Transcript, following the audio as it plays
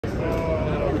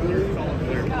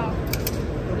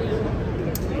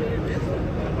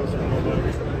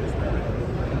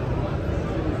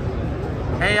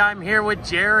Hey, I'm here with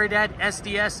Jared at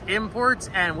SDS Imports,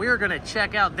 and we're going to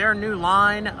check out their new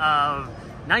line of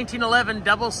 1911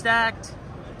 double-stacked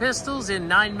pistols in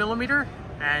 9mm.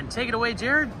 And take it away,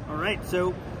 Jared. All right,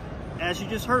 so as you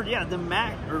just heard, yeah,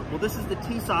 this is the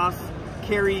Tisas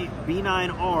Carry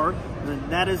B9R,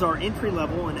 and that is our entry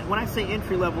level. And when I say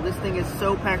entry level, this thing is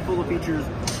so packed full of features,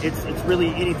 it's really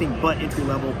anything but entry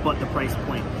level, but the price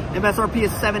point. MSRP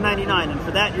is $799, and for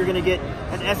that you're going to get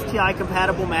an STI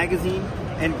compatible magazine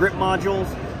and grip modules.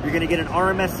 You're going to get an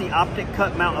RMSC optic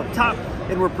cut mount up top,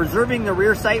 and we're preserving the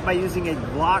rear sight by using a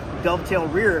Glock dovetail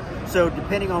rear. So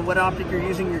depending on what optic you're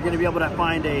using, you're going to be able to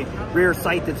find a rear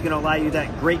sight that's going to allow you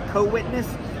that great co-witness.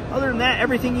 Other than that,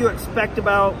 everything you expect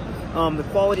about the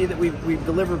quality that we've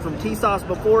delivered from Tisas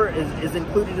before is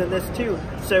included in this too.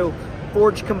 So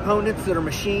forged components that are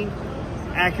machined,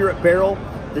 accurate barrel.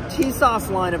 The Tisas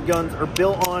line of guns are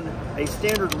built on a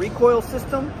standard recoil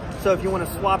system. So if you want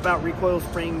to swap out recoil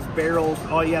springs, barrels,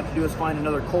 all you have to do is find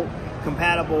another Colt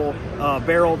compatible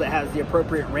barrel that has the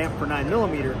appropriate ramp for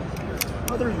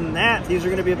 9mm. Other than that, these are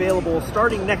going to be available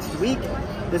starting next week.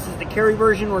 This is the carry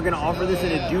version. We're going to offer this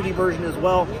in a duty version as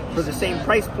well for the same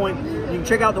price point. You can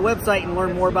check out the website and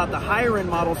learn more about the higher end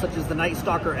models such as the Night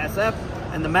Stalker SF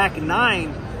and the Mac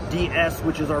 9 DS,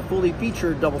 which is our fully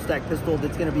featured double stack pistol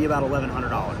that's going to be about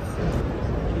 $1,100.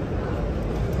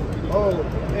 Oh,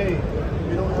 hey,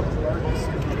 we don't have the largest